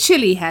 I'm a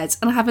chilli head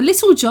and I have a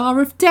little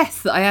jar of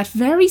death that I add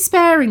very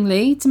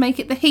sparingly to make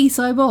it the heat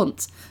I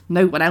want.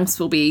 No one else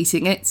will be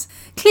eating it.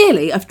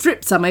 Clearly, I've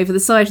dripped some over the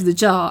side of the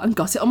jar and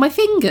got it on my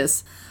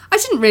fingers. I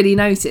didn't really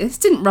notice,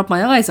 didn't rub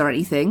my eyes or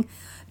anything.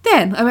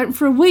 Then I went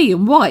for a wee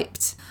and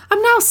wiped.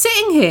 I'm now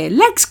sitting here,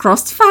 legs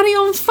crossed, fanny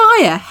on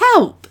fire.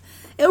 Help!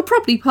 It'll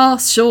probably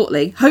pass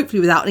shortly, hopefully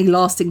without any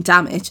lasting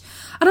damage.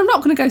 And I'm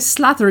not going to go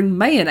slathering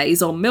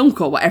mayonnaise or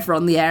milk or whatever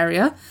on the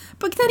area.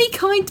 But can any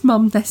kind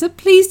mum letter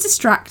please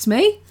distract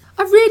me?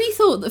 I really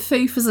thought that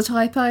foof was a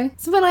typo.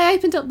 So when I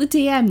opened up the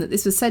DM that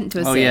this was sent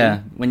to us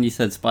yeah, when you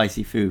said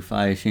spicy foof,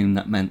 I assumed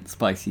that meant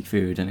spicy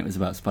food and it was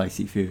about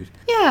spicy food.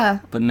 Yeah.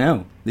 But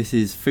no, this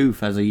is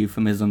foof as a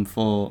euphemism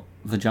for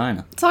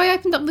vagina. So I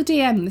opened up the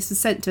DM this was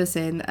sent to us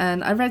in,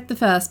 and I read the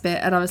first bit,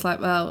 and I was like,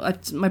 well,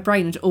 my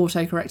brain had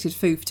auto-corrected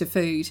foof to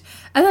food.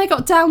 And then I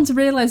got down to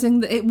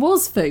realising that it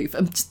was foof,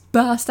 and just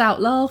burst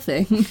out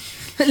laughing.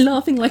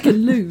 Laughing like a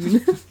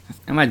loon.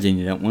 Imagine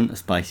you don't want a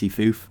spicy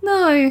foof.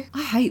 No,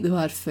 I hate the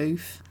word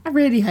foof. I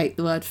really hate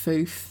the word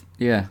foof.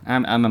 Yeah,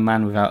 I'm a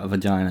man without a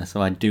vagina,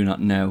 so I do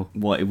not know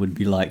what it would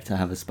be like to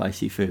have a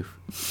spicy foof.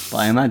 But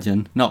I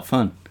imagine, not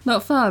fun.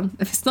 Not fun.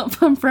 If it's not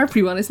fun for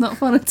everyone, it's not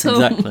fun at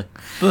all. Exactly.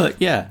 But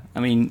yeah, I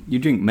mean, you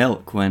drink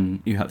milk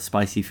when you have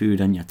spicy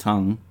food on your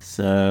tongue,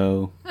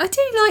 so... I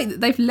do like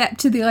that they've leapt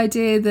to the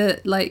idea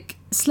that, like,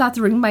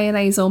 slathering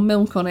mayonnaise or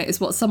milk on it is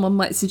what someone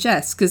might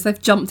suggest, because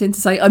they've jumped in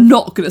to say, I'm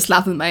not going to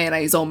slather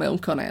mayonnaise or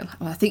milk on it.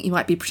 Well, I think you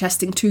might be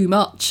protesting too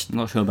much. I'm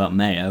not sure about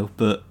mayo,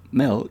 but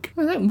milk.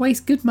 Well, don't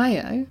waste good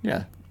mayo.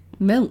 Yeah.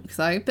 Milk,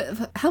 though.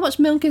 But how much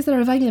milk is there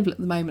available at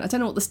the moment? I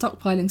don't know what the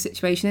stockpiling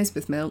situation is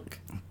with milk.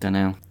 Don't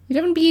know. You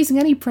don't want to be using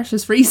any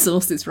precious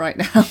resources right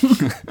now.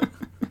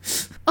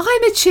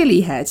 I'm a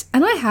chilli head,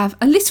 and I have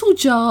a little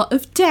jar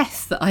of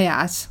death that I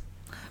add.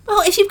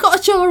 Well, if you've got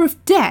a jar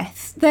of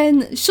death,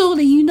 then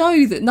surely you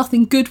know that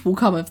nothing good will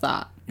come of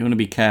that. You want to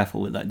be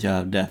careful with that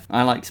jar of death.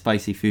 I like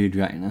spicy food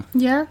right now.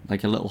 Yeah?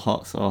 Like a little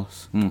hot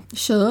sauce.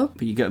 Sure.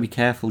 But you got to be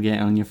careful getting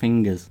it on your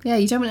fingers. Yeah,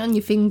 you don't want it on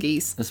your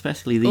fingies.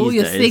 Especially these all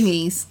your days.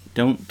 thingies.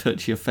 Don't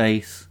touch your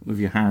face with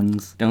your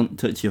hands. Don't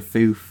touch your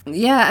foof.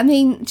 Yeah, I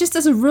mean, just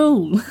as a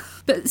rule.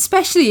 But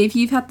especially if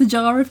you've had the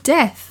jar of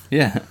death.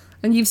 Yeah.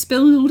 And you've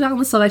spilled all down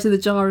the side of the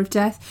jar of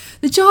death.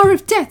 The jar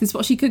of death is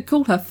what she could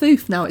call her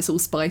foof. Now it's all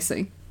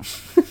spicy.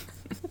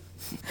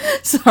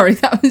 Sorry,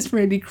 that was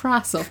really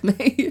crass of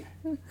me.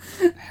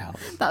 Hell.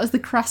 That was the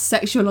crass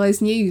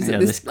sexualised news Yeah,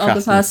 that this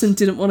other person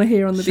didn't want to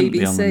hear on the Shouldn't BBC.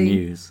 be on the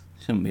news.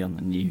 Shouldn't be on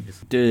the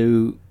news.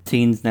 Do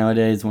teens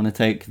nowadays want to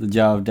take the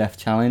jar of death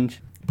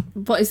challenge?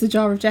 What is the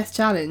jar of death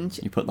challenge?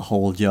 You put the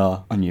whole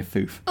jar on your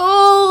foof.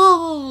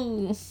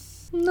 Oh!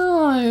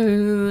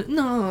 No.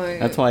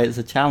 That's why it's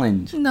a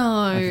challenge.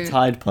 No. Like a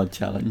Tide Pod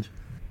challenge.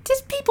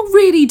 Did people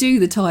really do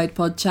the Tide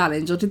Pod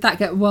challenge, or did that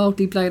get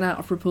wildly blown out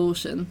of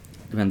proportion?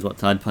 Depends what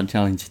Tide Pod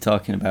challenge you're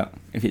talking about.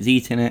 If it's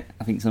eating it,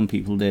 I think some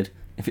people did.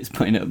 If it's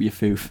putting it up your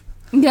foof,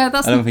 Yeah,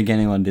 that's... I don't think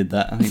anyone did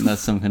that. I think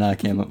that's something I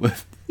came up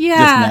with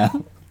Yeah. just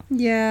now.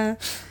 Yeah.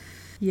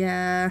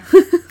 Yeah.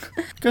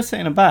 Go sit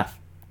in a bath.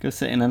 Go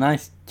sit in a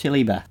nice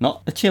chilly bath.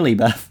 Not a chilly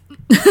bath.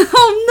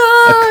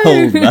 Oh no!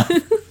 A cold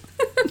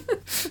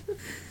bath.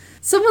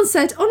 Someone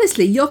said,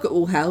 honestly, yoghurt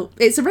will help.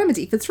 It's a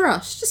remedy for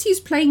thrush. Just use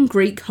plain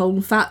Greek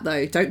whole fat,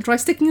 though. Don't try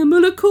sticking a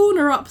Muller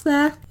corner up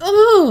there.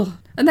 Oh!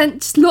 And then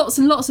just lots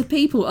and lots of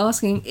people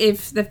asking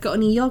if they've got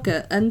any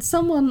yoghurt. And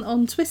someone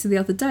on Twitter the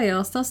other day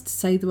asked us to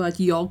say the word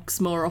yogs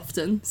more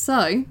often.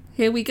 So,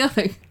 here we go.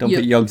 Don't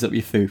put yogs up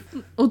your foof.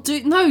 Or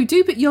do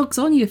put yogs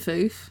on your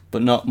foof.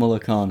 But not Muller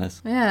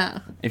corners. Yeah.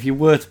 If you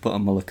were to put a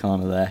Muller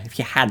corner there, if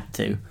you had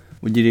to,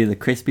 would you do the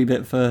crispy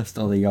bit first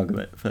or the yogurt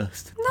bit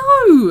first?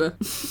 No!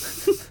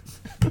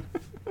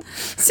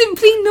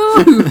 Simply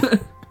no!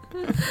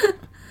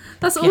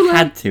 That's all You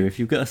had to if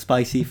you've got a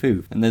spicy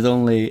foof and there's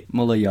only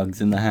Muller yogs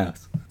in the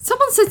house.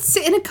 Someone said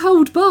sit in a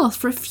cold bath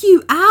for a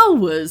few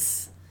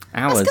hours.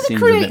 Hours That's going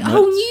seems to a create bit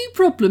whole nuts. new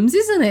problems,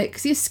 isn't it?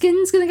 Because your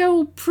skin's going to go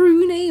all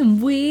pruny and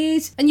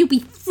weird, and you'll be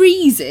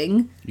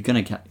freezing. You're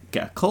going to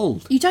get a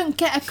cold. You don't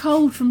get a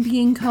cold from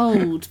being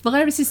cold.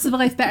 Viruses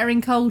survive better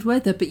in cold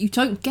weather, but you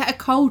don't get a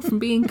cold from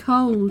being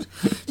cold.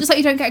 Just like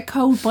you don't get a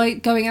cold by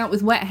going out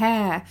with wet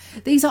hair.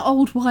 These are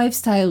old wives'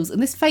 tales,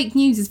 and this fake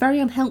news is very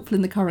unhelpful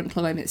in the current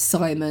climate,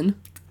 Simon.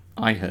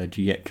 I heard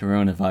you get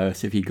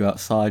coronavirus if you go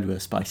outside with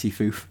a spicy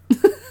foof.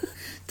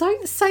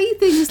 Don't say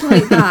things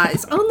like that.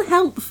 It's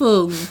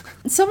unhelpful.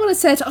 Someone has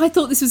said, I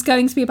thought this was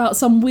going to be about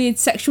some weird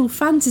sexual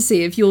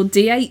fantasy of your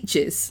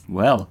DH's.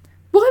 Well,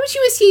 Why would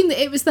you assume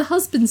that it was the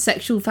husband's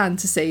sexual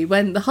fantasy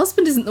when the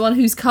husband isn't the one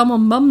who's come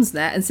on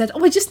Mumsnet and said,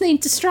 oh, I just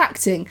need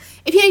distracting?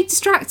 If you need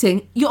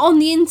distracting, you're on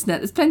the internet.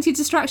 There's plenty of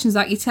distractions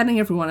like you're telling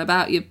everyone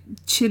about your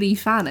chilly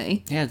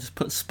fanny. Yeah, just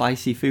put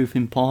spicy food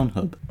in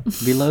Pornhub.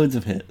 There'll be loads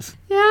of hits.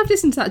 Yeah, I've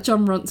listened to that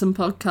John Ronson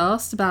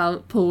podcast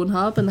about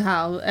Pornhub and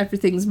how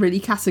everything's really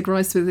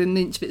categorised within an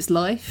inch of its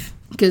life,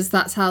 because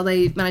that's how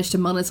they managed to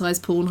monetise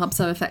Pornhub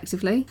so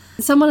effectively.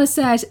 Someone has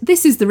said,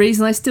 this is the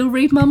reason I still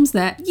read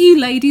Mumsnet. You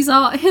ladies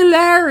are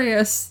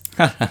hilarious.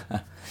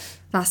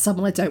 That's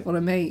someone I don't want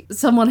to meet.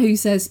 Someone who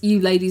says, you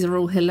ladies are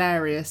all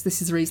hilarious.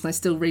 This is the reason I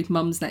still read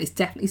Mumsnet is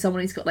definitely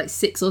someone who's got like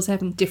 6 or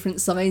 7 different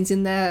signs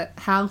in their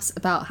house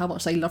about how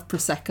much they love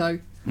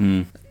Prosecco.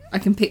 I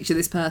can picture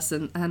this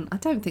person, and I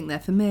don't think they're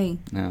for me.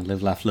 No,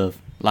 live, laugh, love.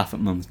 Laugh at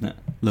Mumsnet.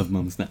 Love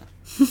Mumsnet.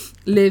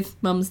 Live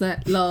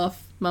Mumsnet,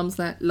 laugh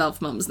Mumsnet, love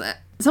Mumsnet.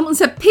 Someone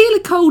said, peel a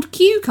cold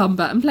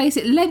cucumber and place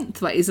it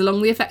lengthways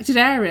along the affected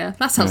area.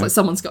 That sounds like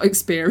someone's got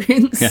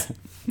experience. Yeah.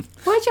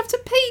 Why'd you have to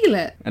peel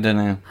it? I don't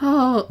know.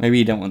 Oh, Maybe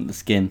you don't want the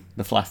skin,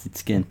 the flaccid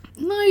skin.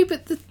 no,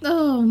 but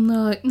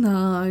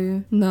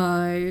no.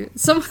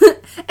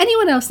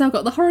 Anyone else now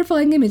got the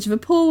horrifying image of a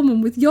poor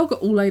woman with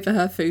yoghurt all over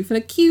her foof and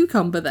a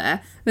cucumber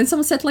there. Then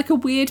someone said like a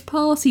weird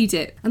party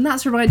dip. And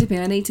that's reminded me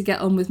I need to get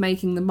on with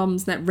making the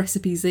Mumsnet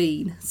recipe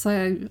zine.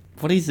 So,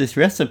 What is this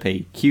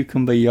recipe?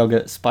 Cucumber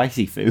yogurt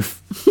spicy foof.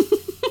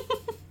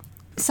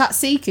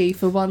 tzatziki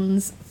for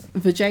one's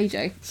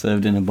vajayjay.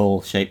 Served in a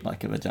bowl shaped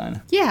like a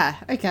vagina. Yeah,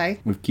 okay.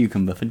 With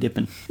cucumber for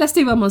dipping. Let's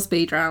do one more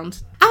speed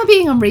round. Am I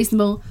being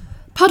unreasonable?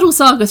 Puddle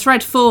Saga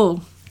Thread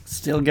 4.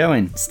 Still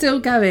going. Still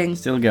going.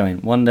 Still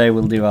going. One day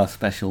we'll do our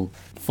special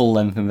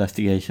full-length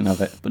investigation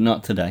of it, but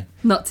not today.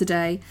 Not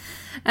today.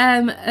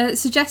 A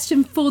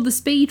suggestion for the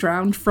speed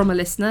round from a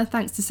listener.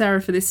 Thanks to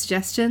Sarah for this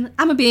suggestion.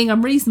 Am I being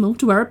unreasonable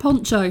to wear a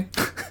poncho?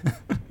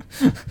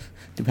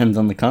 Depends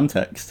on the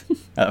context.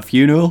 At a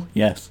funeral?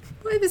 Yes.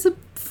 What if it's a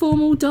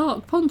formal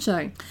dark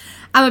poncho?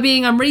 Am I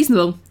being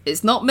unreasonable?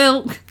 It's not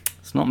milk.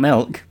 It's not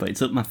milk, but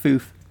it's up my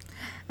foof.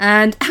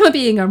 And am I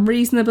being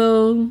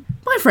unreasonable?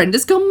 My friend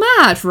has gone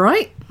mad,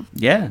 right?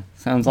 Yeah,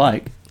 sounds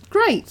like.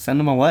 Great. Send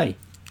them away.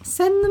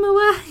 Send them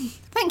away.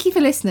 Thank you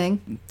for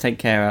listening. Take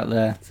care out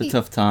there. It's a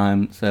tough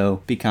time,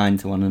 so be kind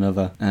to one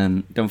another.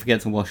 And don't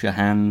forget to wash your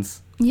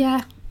hands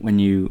Yeah. when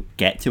you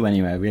get to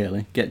anywhere,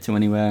 really. Get to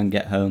anywhere and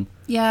get home.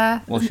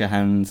 Yeah. Wash your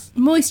hands.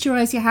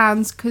 Moisturise your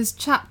hands because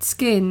chapped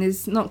skin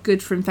is not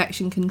good for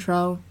infection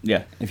control.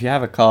 Yeah, if you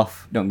have a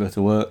cough, don't go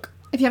to work.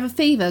 If you have a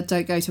fever,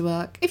 don't go to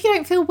work. If you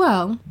don't feel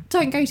well,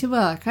 don't go to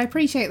work. I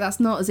appreciate that's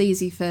not as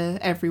easy for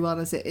everyone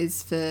as it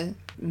is for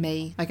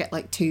me. I get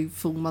like 2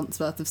 full months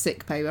worth of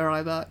sick pay where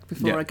I work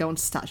before I go on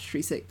to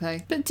statutory sick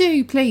pay. But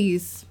do,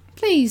 please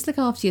look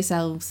after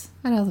yourselves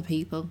and other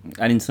people.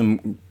 And in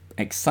some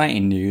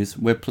exciting news,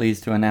 we're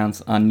pleased to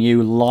announce our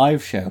new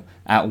live show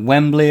at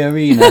Wembley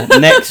Arena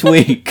next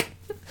week.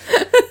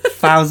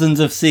 Thousands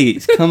of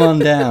seats. Come on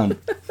down.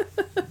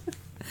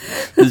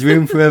 There's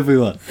room for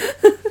everyone.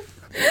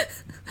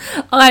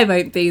 I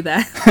won't be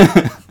there.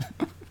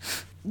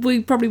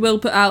 We probably will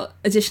put out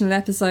additional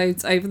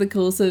episodes over the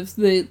course of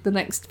the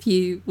next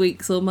few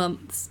weeks or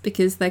months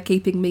because they're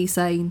keeping me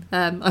sane.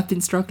 I've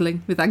been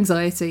struggling with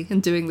anxiety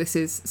and doing this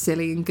is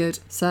silly and good.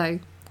 So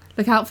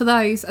look out for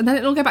those. And then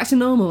it'll go back to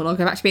normal and I'll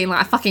go back to being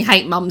like, I fucking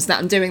hate Mumsnet.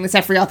 I'm doing this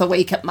every other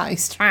week at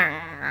most.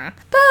 Bye.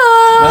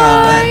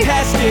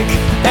 Fantastic,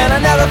 and I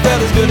never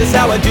felt as good as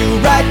how I do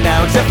right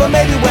now, except for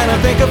maybe when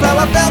I think of how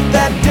I felt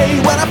that day,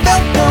 when I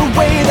felt the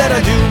way that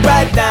I do